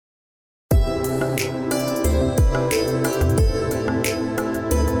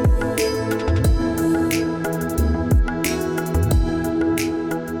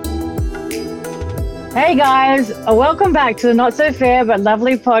Hey guys, welcome back to the Not So Fair But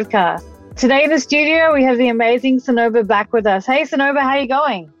Lovely podcast. Today in the studio, we have the amazing Sanoba back with us. Hey Sanoba, how are you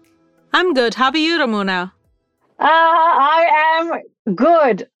going? I'm good. How are you, Ramona? I am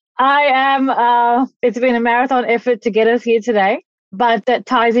good. It's been a marathon effort to get us here today, but that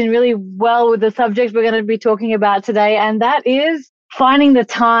ties in really well with the subject we're going to be talking about today, and that is finding the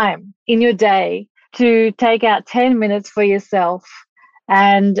time in your day to take out 10 minutes for yourself.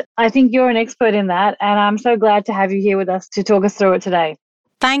 And I think you're an expert in that, and I'm so glad to have you here with us to talk us through it today.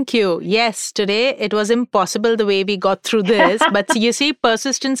 Thank you. Yes, today it was impossible the way we got through this, but you see,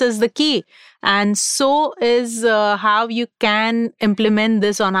 persistence is the key. And so is how you can implement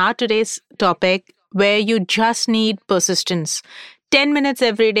this on our today's topic, where you just need persistence. 10 minutes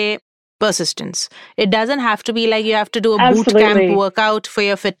every day, persistence. It doesn't have to be like you have to do a boot camp workout for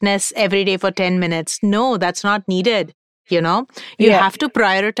your fitness every day for 10 minutes. No, that's not needed. You have to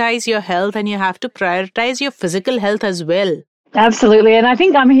prioritize your health, and you have to prioritize your physical health as well. Absolutely. And I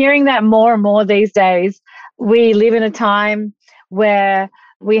think I'm hearing that more and more these days. We live in a time where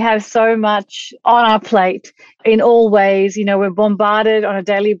we have so much on our plate in all ways. We're bombarded on a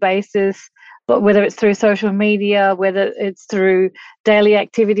daily basis, but whether it's through social media, whether it's through daily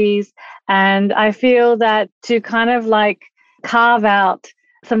activities. And I feel that to kind of like carve out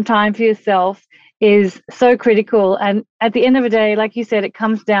some time for yourself is so critical. And at the end of the day, like you said, it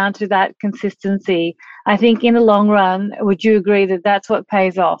comes down to that consistency. I think in the long run, would you agree that that's what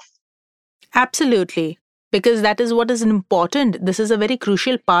pays off? Absolutely. Because that is what is important. This is a very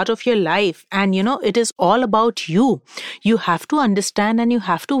crucial part of your life. And it is all about you. You have to understand and you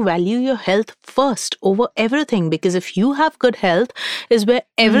have to value your health first over everything. Because if you have good health, is where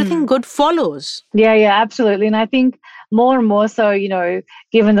everything good follows. Yeah, absolutely. And I think more and more so,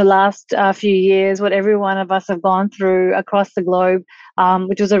 given the last few years, what every one of us have gone through across the globe,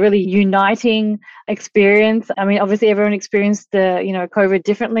 which was a really uniting experience. I mean, obviously everyone experienced the, COVID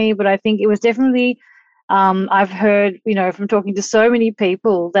differently, but I think it was definitely I've heard, from talking to so many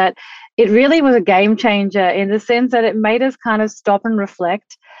people that it really was a game changer in the sense that it made us kind of stop and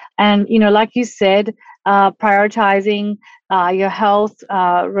reflect. And, like you said, prioritizing your health,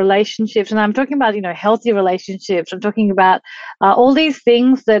 relationships. And I'm talking about, healthy relationships. I'm talking about all these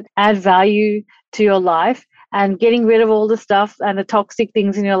things that add value to your life and getting rid of all the stuff and the toxic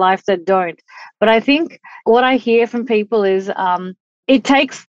things in your life that don't. But I think what I hear from people is it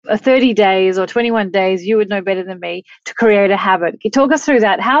takes 30 days or 21 days, you would know better than me, to create a habit. Can you talk us through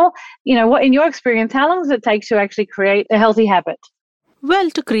that? How, what in your experience, how long does it take to actually create a healthy habit? Well,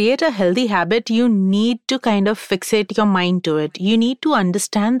 to create a healthy habit, you need to kind of fixate your mind to it. You need to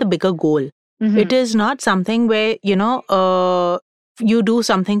understand the bigger goal. Mm-hmm. It is not something where, you do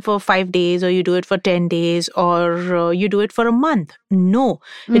something for 5 days or you do it for 10 days or you do it for a month. No,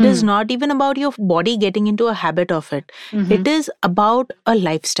 it is not even about your body getting into a habit of it. Mm-hmm. It is about a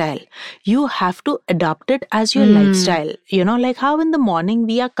lifestyle. You have to adopt it as your lifestyle. Like how in the morning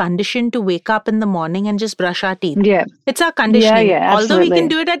we are conditioned to wake up in the morning and just brush our teeth. Yeah. It's our conditioning. Yeah, although we can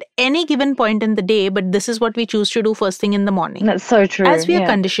do it at any given point in the day, but this is what we choose to do first thing in the morning. That's so true. As we are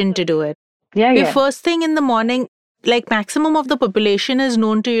conditioned to do it. Yeah. First thing in the morning, like maximum of the population is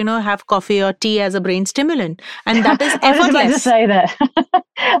known to, have coffee or tea as a brain stimulant. And that is effortless. I was about to say that.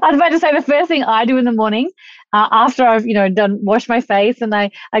 I was about to say the first thing I do in the morning, after I've, done wash my face and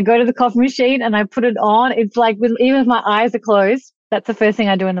I go to the coffee machine and I put it on, it's like even if my eyes are closed, that's the first thing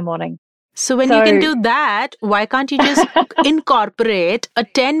I do in the morning. So when you can do that, why can't you just incorporate a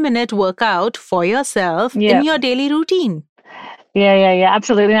 10-minute workout for yourself in your daily routine? Yeah,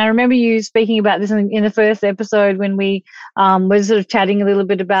 absolutely. And I remember you speaking about this in the first episode when we were sort of chatting a little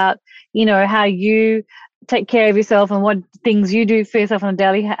bit about, how you take care of yourself and what things you do for yourself on a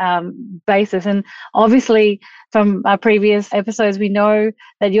daily basis. And obviously from our previous episodes, we know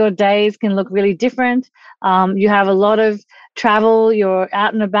that your days can look really different. You have a lot of travel, you're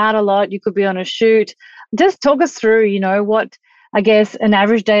out and about a lot, you could be on a shoot. Just talk us through, what I guess an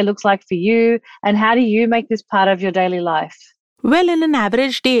average day looks like for you and how do you make this part of your daily life? Well, in an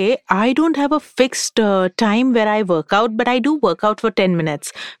average day, I don't have a fixed time where I work out, but I do work out for 10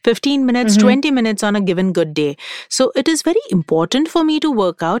 minutes, 15 minutes, 20 minutes on a given good day. So it is very important for me to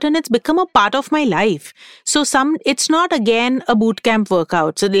work out and it's become a part of my life. So it's not again a boot camp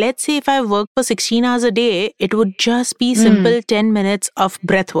workout. So let's say if I work for 16 hours a day, it would just be simple 10 minutes of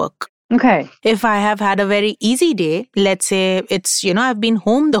breath work. Okay. If I have had a very easy day, let's say it's, I've been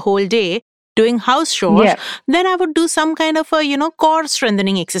home the whole day, doing house chores, then I would do some kind of a, core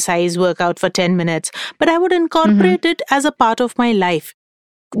strengthening exercise workout for 10 minutes. But I would incorporate it as a part of my life.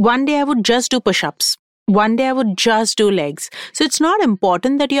 One day I would just do push-ups. One day I would just do legs. So it's not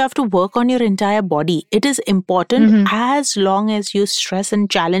important that you have to work on your entire body. It is important as long as you stress and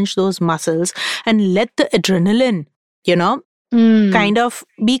challenge those muscles and let the adrenaline, kind of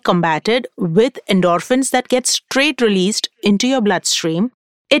be combated with endorphins that get straight released into your bloodstream.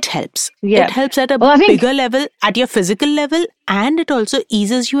 It helps. Yeah. It helps at a bigger level, at your physical level, and it also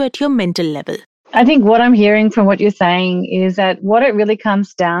eases you at your mental level. I think what I'm hearing from what you're saying is that what it really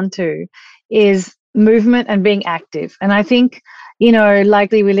comes down to is movement and being active. And I think,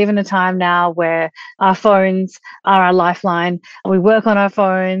 likely we live in a time now where our phones are our lifeline. We work on our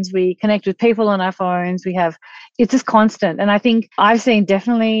phones, we connect with people on our phones, it's just constant. And I think I've seen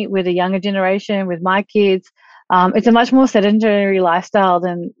definitely with the younger generation, with my kids, it's a much more sedentary lifestyle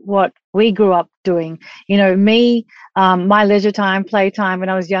than what we grew up doing. My leisure time, playtime when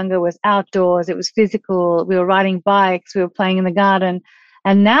I was younger was outdoors. It was physical. We were riding bikes. We were playing in the garden.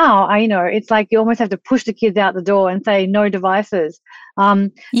 And now, it's like you almost have to push the kids out the door and say no devices. So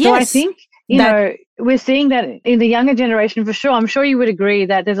I think, we're seeing that in the younger generation for sure. I'm sure you would agree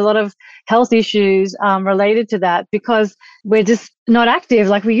that there's a lot of health issues related to that because we're just not active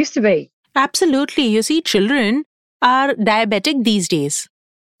like we used to be. Absolutely. You see, children are diabetic these days.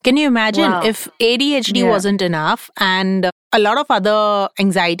 Can you imagine if ADHD wasn't enough and a lot of other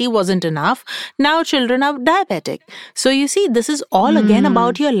anxiety wasn't enough, now children are diabetic. So you see, this is all again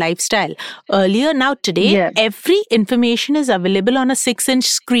about your lifestyle. Today, every information is available on a 6-inch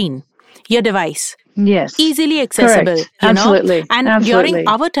screen, your device. Yes. Easily accessible. Correct. Absolutely. And during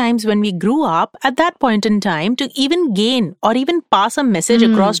our times when we grew up, at that point in time, to even gain or even pass a message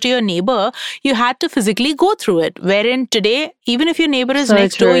across to your neighbor, you had to physically go through it. Wherein today, even if your neighbor is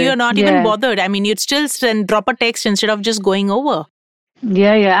next door, you're not even bothered. I mean, you'd still drop a text instead of just going over.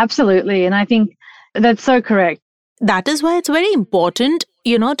 Yeah, absolutely. And I think that's so correct. That is why it's very important,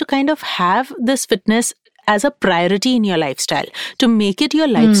 to kind of have this fitness as a priority in your lifestyle, to make it your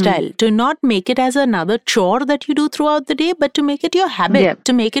lifestyle, to not make it as another chore that you do throughout the day, but to make it your habit,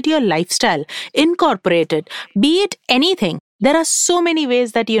 to make it your lifestyle. Incorporate it, be it anything. There are so many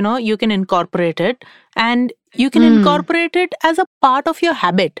ways that, you can incorporate it, and you can incorporate it as a part of your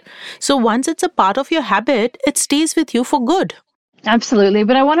habit. So once it's a part of your habit, it stays with you for good. Absolutely.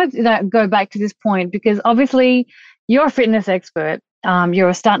 But I want to go back to this point because obviously you're a fitness expert. You're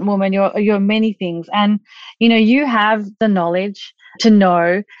a stunt woman, you're many things. And, you have the knowledge to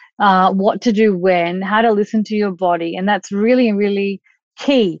know what to do when, how to listen to your body. And that's really, really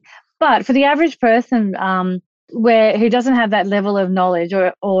key. But for the average person who doesn't have that level of knowledge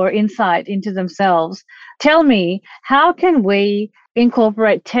or insight into themselves, tell me, how can we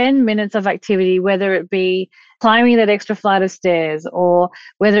incorporate 10 minutes of activity, whether it be climbing that extra flight of stairs or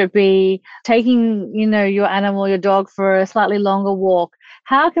whether it be taking, your animal, your dog for a slightly longer walk?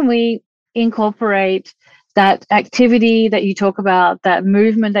 How can we incorporate that activity that you talk about, that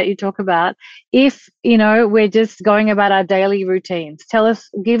movement that you talk about, if, we're just going about our daily routines?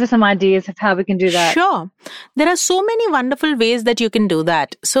 Give us some ideas of how we can do that. Sure. There are so many wonderful ways that you can do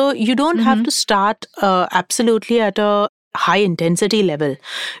that. So you don't have to start absolutely at a high intensity level.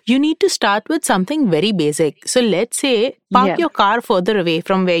 You need to start with something very basic. So let's say park your car further away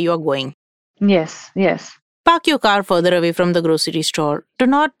from where you are going. Yes. Park your car further away from the grocery store. Do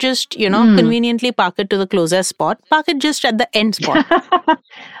not just, conveniently park it to the closest spot. Park it just at the end spot.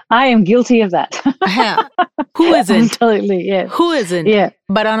 I am guilty of that. Yeah. Who isn't? Absolutely, yeah. Who isn't? Yeah.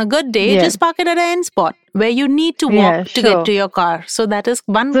 But on a good day, just park it at an end spot where you need to walk to get to your car. So that is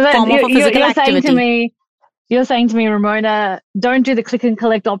one form of a physical activity. You're saying to me, Ramona, don't do the click and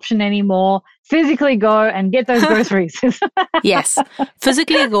collect option anymore. Physically go and get those groceries. Yes,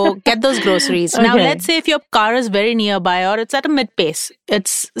 physically go, get those groceries. Okay. Now, let's say if your car is very nearby or it's at a mid-pace,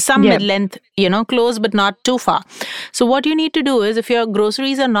 it's some mid-length, close but not too far. So what you need to do is, if your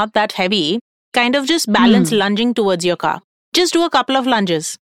groceries are not that heavy, kind of just balance lunging towards your car. Just do a couple of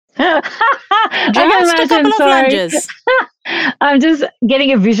lunges. Just a couple of lunges. I'm just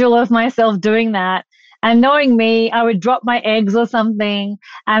getting a visual of myself doing that. And knowing me, I would drop my eggs or something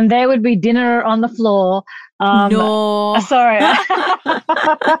and there would be dinner on the floor. No. Sorry.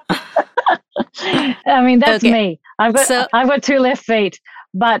 I mean, that's me. I've got 2 left feet.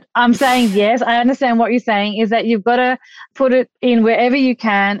 But I'm saying, yes, I understand what you're saying, is that you've got to put it in wherever you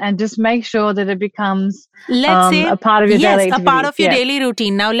can and just make sure that it becomes a part of your daily activity. Yes, a part of your daily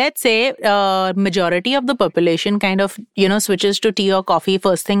routine. Now, let's say majority of the population kind of, switches to tea or coffee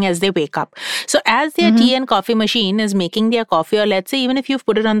first thing as they wake up. So as their tea and coffee machine is making their coffee, or let's say even if you've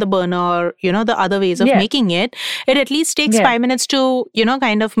put it on the burner or, the other ways of making it, it at least takes 5 minutes to,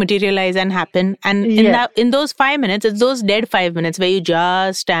 kind of materialize and happen. And in those 5 minutes, it's those dead 5 minutes where you just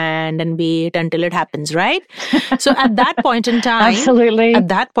just stand and wait until it happens, right? So at that point in time, Absolutely.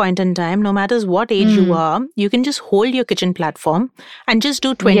 no matter what age you are, you can just hold your kitchen platform and just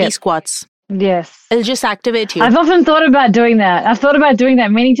do 20 squats. Yes. It'll just activate you. I've often thought about doing that. I've thought about doing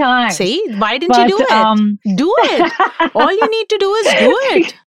that many times. See, why didn't you do it? Do it. All you need to do is do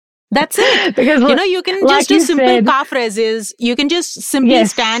it. That's it. Because you can just do simple calf raises. You can just simply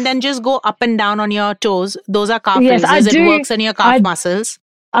stand and just go up and down on your toes. Those are calf raises. It works on your calf muscles.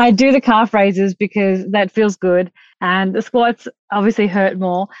 I do the calf raises because that feels good. And the squats obviously hurt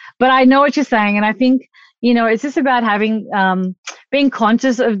more. But I know what you're saying. And I think, it's just about having, being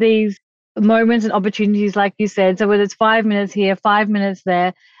conscious of these moments and opportunities, like you said. So whether it's 5 minutes here, 5 minutes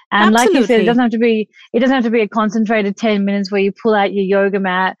there. And Absolutely. like you said, it doesn't have to be a concentrated 10 minutes where you pull out your yoga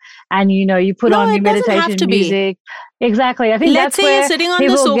mat and you put on your meditation music. Exactly. I think let's say you're sitting on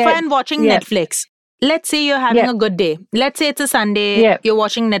the sofa and watching Netflix. Let's say you're having a good day. Let's say it's a Sunday, you're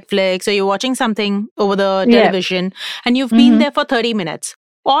watching Netflix or you're watching something over the television and you've been there for 30 minutes.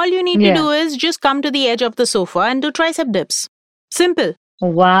 All you need to do is just come to the edge of the sofa and do tricep dips. Simple.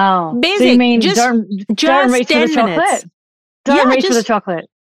 Wow. Basic. So you mean just don't reach for the chocolate? Don't reach for the chocolate.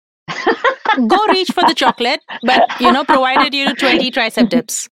 Go reach for the chocolate, but provided you do 20 tricep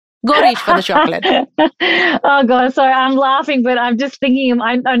dips. Go reach for the chocolate. Oh God, sorry, I'm laughing, but I'm just thinking,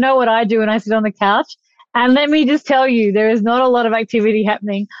 I know what I do when I sit on the couch. And let me just tell you, there is not a lot of activity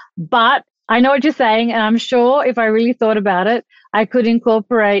happening, but I know what you're saying. And I'm sure if I really thought about it, I could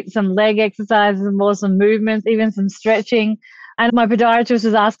incorporate some leg exercises and more some movements, even some stretching. And my podiatrist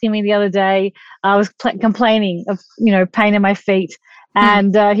was asking me the other day, I was complaining of, pain in my feet.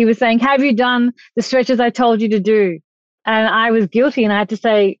 And he was saying, have you done the stretches I told you to do? And I was guilty and I had to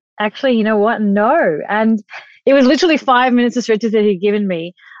say, actually, you know what? No. And it was literally 5 minutes of stretches that he'd given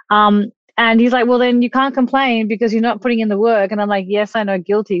me. And he's like, well, then you can't complain because you're not putting in the work. And I'm like, yes, I know,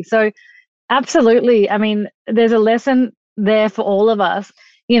 guilty. So absolutely. I mean, there's a lesson there for all of us.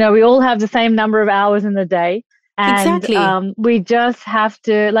 We all have the same number of hours in the day. And exactly. We just have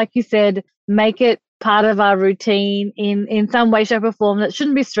to, like you said, make it part of our routine in some way, shape, or form that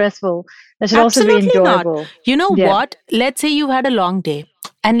shouldn't be stressful. That should Absolutely also be enjoyable. Not. You know what? Let's say you've had a long day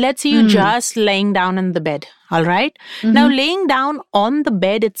and let's say you're just laying down in the bed. All right. Now, laying down on the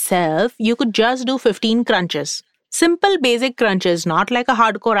bed itself, you could just do 15 crunches. Simple basic crunches, not like a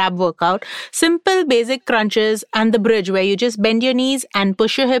hardcore ab workout. Simple basic crunches and the bridge where you just bend your knees and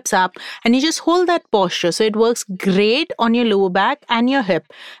push your hips up and you just hold that posture. So it works great on your lower back and your hip.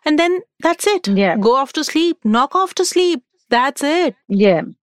 And then that's it. Yeah. Go off to sleep. Knock off to sleep. That's it. Yeah.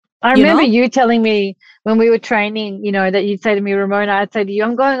 I remember you telling me when we were training, that you'd say to me, Ramona, I'd say to you,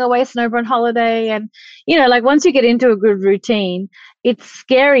 I'm going away snowboard on holiday. And, like once you get into a good routine, it's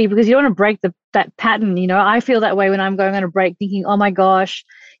scary because you don't want to break that pattern. I feel that way when I'm going on a break thinking, oh my gosh,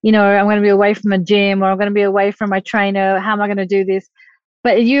 I'm going to be away from a gym or I'm going to be away from my trainer. How am I going to do this?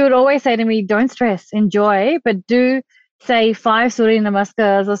 But you would always say to me, don't stress, enjoy, but do say 5 Surya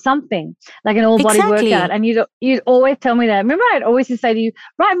Namaskars or something, like an all-body workout. And you'd always tell me that. Remember, I'd always just say to you,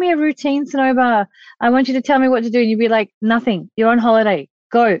 write me a routine, Sanoba. I want you to tell me what to do. And you'd be like, nothing. You're on holiday.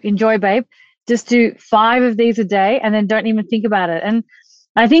 Go. Enjoy, babe. Just do 5 of these a day and then don't even think about it. And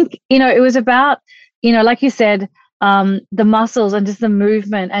I think, it was about, like you said, the muscles and just the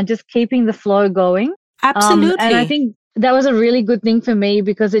movement and just keeping the flow going. Absolutely. And I think that was a really good thing for me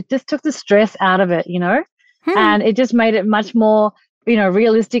because it just took the stress out of it, and it just made it much more,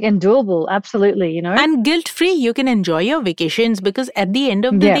 realistic and doable. Absolutely, And guilt-free, you can enjoy your vacations because at the end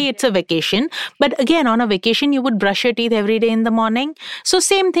of the day, it's a vacation. But again, on a vacation, you would brush your teeth every day in the morning. So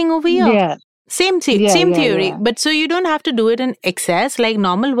same thing over here. Yeah. Same theory. Yeah. But so you don't have to do it in excess. Like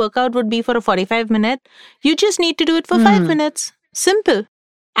normal workout would be for a 45-minute. You just need to do it for 5 minutes. Simple.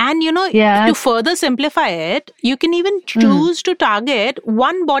 And to further simplify it, you can even choose to target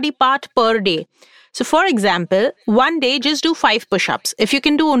one body part per day. So for example, one day just do 5 push-ups. If you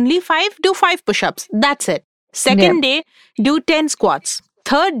can do only 5, do 5 push-ups. That's it. Second day, do 10 squats.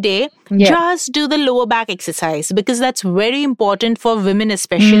 Third day, just do the lower back exercise because that's very important for women,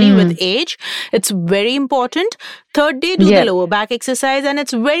 especially with age. It's very important. Third day, do the lower back exercise and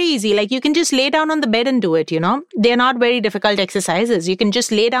it's very easy. Like you can just lay down on the bed and do it, They're not very difficult exercises. You can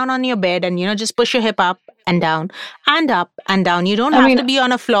just lay down on your bed and, just push your hip up and down and up and down. You don't have to be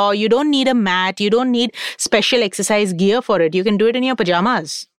on a floor. You don't need a mat. You don't need special exercise gear for it. You can do it in your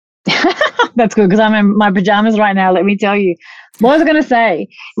pajamas. That's good because I'm in my pajamas right now, let me tell you. What I was going to say,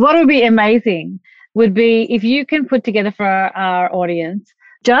 what would be amazing would be if you can put together for our audience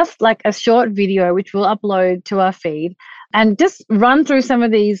just like a short video, which we'll upload to our feed, and just run through some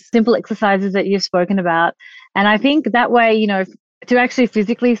of these simple exercises that you've spoken about. And I think that way, to actually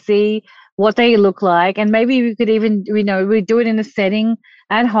physically see what they look like. And maybe we could even, we do it in a setting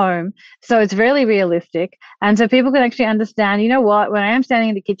at home. So it's really realistic. And so people can actually understand, you know what, when I am standing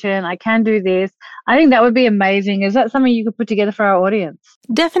in the kitchen, I can do this. I think that would be amazing. Is that something you could put together for our audience?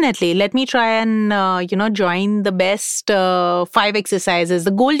 Definitely. Let me try and, join the best 5 exercises,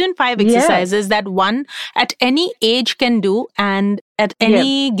 the golden 5 exercises that one at any age can do and at Yeah.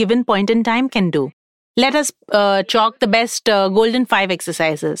 any given point in time can do. Let us chalk the best golden 5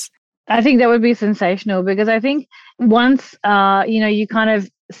 exercises. I think that would be sensational because I think once you kind of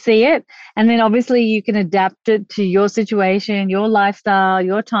see it, and then obviously you can adapt it to your situation, your lifestyle,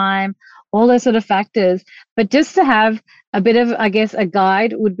 your time, all those sort of factors. But just to have a bit of, I guess, a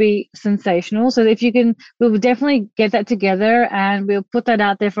guide would be sensational. So if you can, we will definitely get that together and we'll put that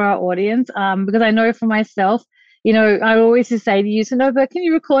out there for our audience. Because I know for myself, I always just say to you, so no, but can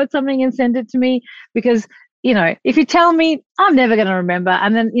you record something and send it to me? Because if you tell me, I'm never going to remember.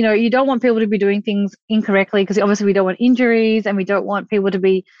 And then, you don't want people to be doing things incorrectly because obviously we don't want injuries and we don't want people to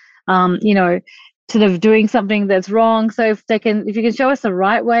be, sort of doing something that's wrong. So if you can show us the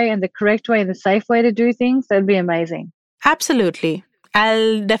right way and the correct way and the safe way to do things, that'd be amazing. Absolutely.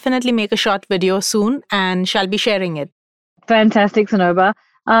 I'll definitely make a short video soon and shall be sharing it. Fantastic, Sanoba.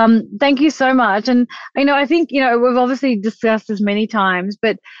 Thank you so much. And, I think, we've obviously discussed this many times,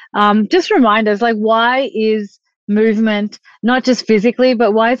 but just remind us, like, why is movement, not just physically,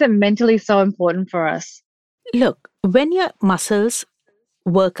 but why is it mentally so important for us? Look, when your muscles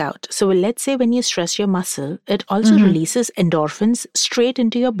work out, so let's say when you stress your muscle, it also Mm-hmm. releases endorphins straight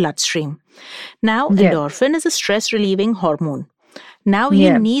into your bloodstream. Now, Yeah. endorphin is a stress relieving hormone. Now you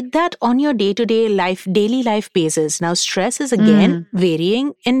Yeah. need that on your day-to-day life, daily life basis. Now stress is again Mm.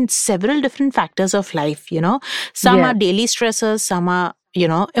 varying in several different factors of life. Some Yeah. are daily stressors, some are,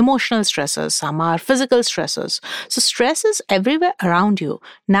 emotional stressors, some are physical stressors. So stress is everywhere around you.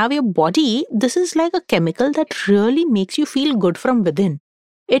 Now your body, this is like a chemical that really makes you feel good from within.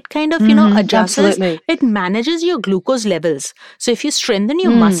 It kind of, Mm-hmm. adjusts, Absolutely. it manages your glucose levels. So if you strengthen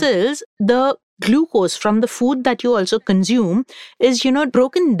your Mm. muscles, the glucose from the food that you also consume is,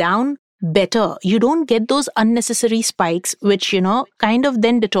 broken down better. You don't get those unnecessary spikes, which, kind of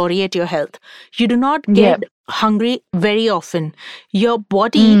then deteriorate your health. You do not Yeah. get hungry very often. Your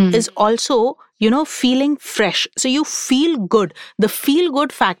body Mm. is also, feeling fresh. So you feel good. The feel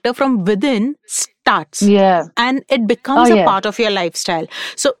good factor from within starts Yeah. and it Oh, becomes a yeah. part of your lifestyle.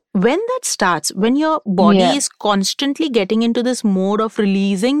 So when that starts, when your body Yeah. is constantly getting into this mode of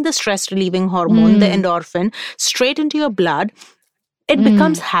releasing the stress relieving hormone, the Mm. endorphin, straight into your blood, it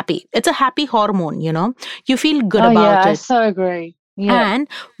becomes Mm. happy. It's a happy hormone. You feel good Oh, yeah. about I it. so agree. Yeah. And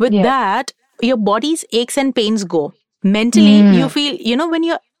with Yeah. that, your body's aches and pains go. Mentally, you Mm. feel, when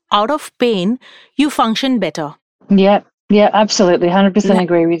you're out of pain, you function better. Yeah. Yeah. Absolutely. 100%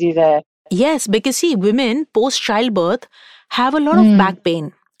 agree with you there. Yes, because see, women post childbirth have a lot of Mm. back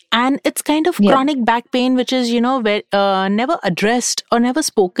pain. And it's kind of Yeah. chronic back pain, which is, never addressed or never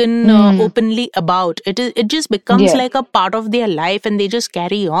spoken Mm. openly about. It just becomes Yeah. like a part of their life and they just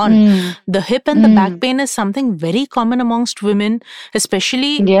carry on. Mm. The hip and the back Mm. pain is something very common amongst women,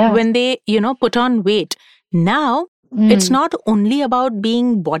 especially Yeah. when they, put on weight. Now, it's Mm. not only about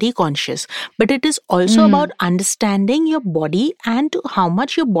being body conscious, but it is also about Mm. understanding your body and to how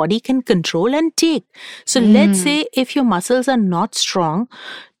much your body can control and take. So let's Mm. say if your muscles are not strong,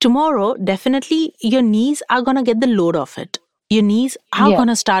 tomorrow definitely your knees are going to get the load of it. Your knees are Yeah. going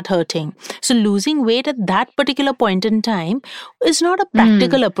to start hurting. So losing weight at that particular point in time is not a Mm.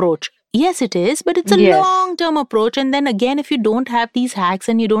 practical approach. Yes, it is, but it's a Yes. long term approach. And then again, if you don't have these hacks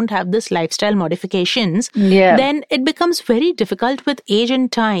and you don't have this lifestyle modifications, Yeah. then it becomes very difficult with age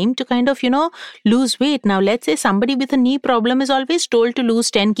and time to kind of, lose weight. Now, let's say somebody with a knee problem is always told to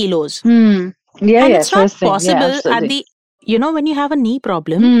lose 10 kilos. Mm. Yeah. And Yeah. it's not First thing. Yeah. possible at Absolutely. the, when you have a knee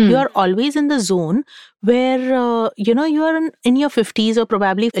problem, you Mm. are always in the zone where, you are in your 50s or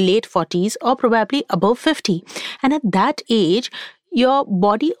probably late 40s or probably above 50. And at that age, your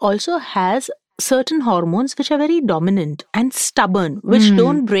body also has certain hormones which are very dominant and stubborn, which Mm.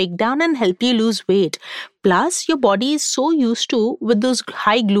 don't break down and help you lose weight. Plus, your body is so used to with those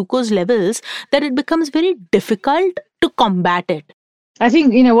high glucose levels that it becomes very difficult to combat it. I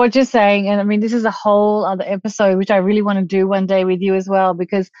think, what you're saying, and I mean, this is a whole other episode, which I really want to do one day with you as well,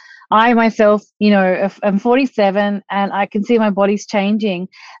 because I myself, I'm 47 and I can see my body's changing.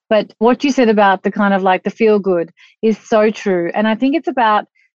 But what you said about the kind of like the feel good is so true. And I think it's about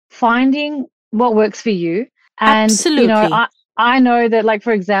finding what works for you. And, Absolutely. I know that, like,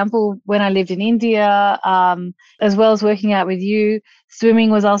 for example, when I lived in India, as well as working out with you,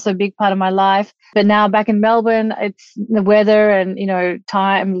 swimming was also a big part of my life. But now back in Melbourne, it's the weather and,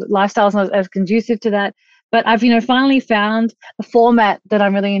 time, lifestyle's not as conducive to that. But I've, finally found a format that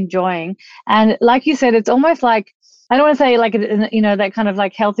I'm really enjoying. And like you said, it's almost like, I don't want to say like, that kind of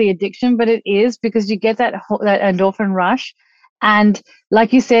like healthy addiction, but it is, because you get that endorphin rush. And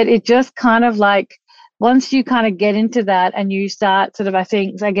like you said, it just kind of like, once you kind of get into that and you start sort of, I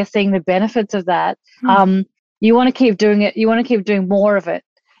guess, seeing the benefits of that, Hmm. um, you want to keep doing it. You want to keep doing more of it.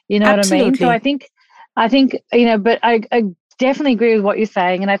 You know what I mean? So Absolutely. I think, but I definitely agree with what you're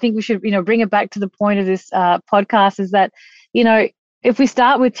saying. And I think we should, bring it back to the point of this podcast, is that, you know, if we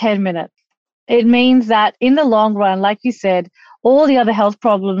start with 10 minutes, it means that in the long run, like you said, all the other health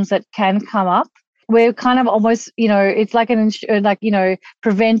problems that can come up, we're kind of almost, it's like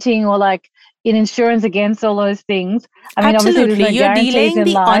preventing, or like in insurance against all those things. I mean, obviously, there's Absolutely. no guarantees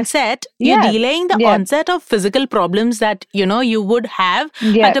in life. You're Yeah, delaying the yeah, onset of physical problems that, you would have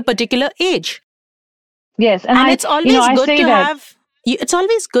yeah, at a particular age. yes. And And it's always I good see to that. have it's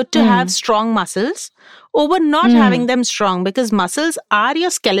always good to have Mm, strong muscles over not having mm. them strong, because muscles are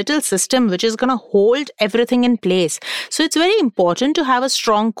your skeletal system which is going to hold everything in place. So it's very important to have a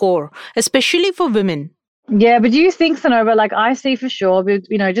strong core, especially for women. Yeah, but do you think, Sonova, like I see for sure,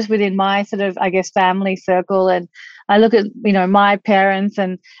 just within my sort of, I guess, family circle, and I look at, my parents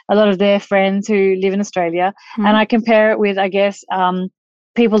and a lot of their friends who live in Australia, Hmm? and I compare it with, I guess,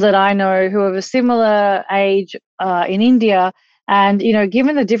 people that I know who are of a similar age in India. And,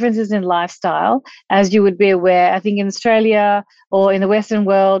 given the differences in lifestyle, as you would be aware, I think in Australia or in the Western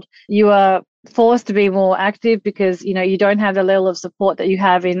world, you are forced to be more active because, you don't have the level of support that you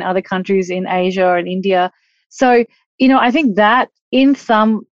have in other countries in Asia or in India. So, I think that in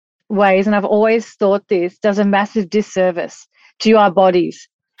some ways, and I've always thought this, does a massive disservice to our bodies,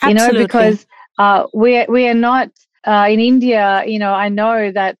 Absolutely. because we are not in India. I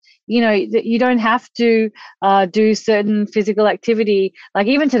know that, that you don't have to do certain physical activity. Like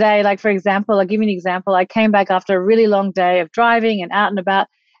even today, like for example, I'll give you an example. I came back after a really long day of driving and out and about.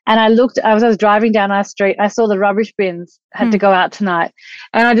 And I was driving down our street. I saw the rubbish bins had Hmm. to go out tonight.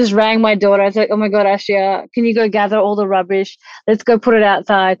 And I just rang my daughter. I was like, oh my God, Ashia, can you go gather all the rubbish? Let's go put it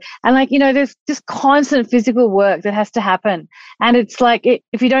outside. And like, there's just constant physical work that has to happen. And it's like,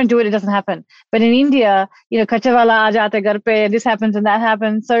 if you don't do it, it doesn't happen. But in India, kacha wala aa jata ghar pe, this happens and that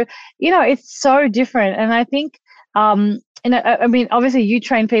happens. So, it's so different. And I think, I mean, obviously you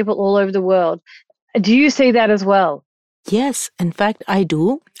train people all over the world. Do you see that as well? Yes, in fact, I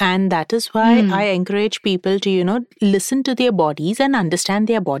do. And that is why I Mm, encourage people to, listen to their bodies and understand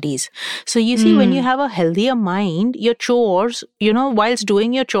their bodies. So you see, when you mm, have a healthier mind, your chores, whilst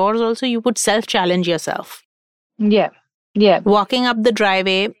doing your chores, also you would self challenge yourself. yeah, yeah. Walking up the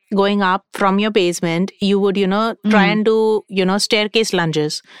driveway, going up from your basement, you would, try Mm, and do, staircase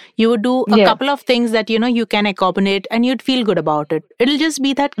lunges. You would do a yeah. couple of things that, you can accommodate and you'd feel good about it. It'll just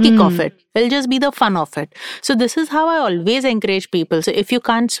be that kick of Mm. it. It'll just be the fun of it. So this is how I always encourage people. So if you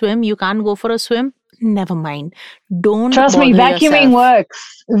can't swim, you can't go for a swim, never mind. Don't Trust me, bother vacuuming yourself.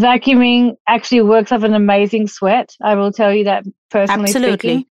 works. Vacuuming actually works up an amazing sweat. I will tell you that, personally speaking.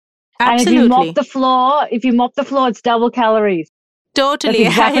 Absolutely. And Absolutely. if you mop the floor, it's double calories. That's Totally. I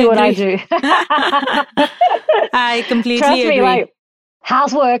exactly what I agree. do. I completely Trust me, agree. like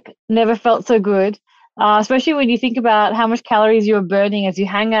housework never felt so good. Especially when you think about how much calories you are burning as you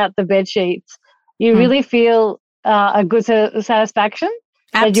hang out the bed sheets. You Hmm. really feel a good satisfaction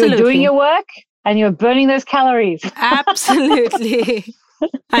that you're doing Absolutely. your work and you're burning those calories. Absolutely.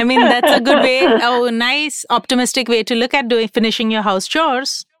 I mean, that's a good way, oh, nice, optimistic way to look at finishing your house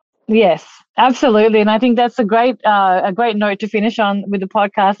chores. Yes, absolutely, and I think that's a great note to finish on with the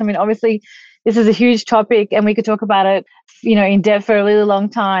podcast. I mean, obviously, this is a huge topic, and we could talk about it, in depth for a really long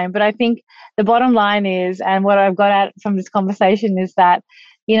time. But I think the bottom line is, and what I've got out from this conversation is that,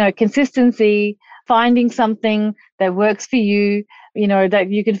 consistency, finding something that works for you, that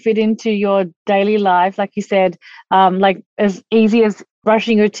you can fit into your daily life, like you said, like as easy as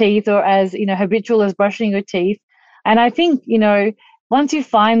brushing your teeth, or as habitual as brushing your teeth. And I think, once you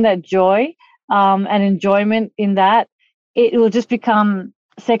find that joy and enjoyment in that, it will just become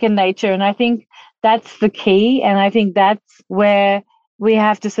second nature. And I think that's the key. And I think that's where we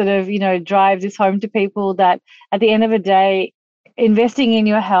have to sort of, drive this home to people, that at the end of the day, investing in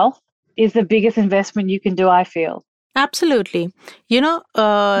your health is the biggest investment you can do, I feel. Absolutely.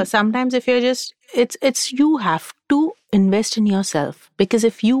 Sometimes if you're just, it's you have to invest in yourself, because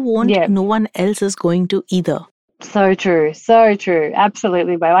if you won't, Yeah. no one else is going to either. So true. So true.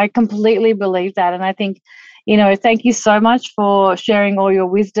 Absolutely, babe. I completely believe that. And I think, thank you so much for sharing all your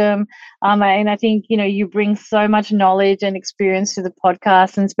wisdom. And I think, you bring so much knowledge and experience to the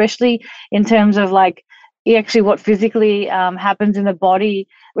podcast, and especially in terms of like actually what physically happens in the body,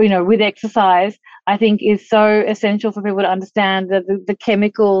 with exercise, I think is so essential for people to understand the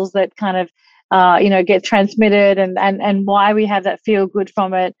chemicals that kind of, get transmitted, and why we have that feel good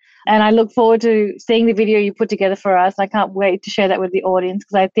from it. And I look forward to seeing the video you put together for us. I can't wait to share that with the audience,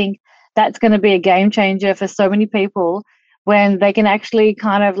 because I think that's going to be a game changer for so many people when they can actually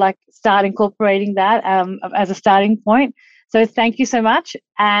kind of like start incorporating that as a starting point. So thank you so much.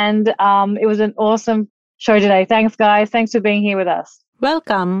 And it was an awesome show today. Thanks, guys. Thanks for being here with us.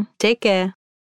 Welcome. Take care.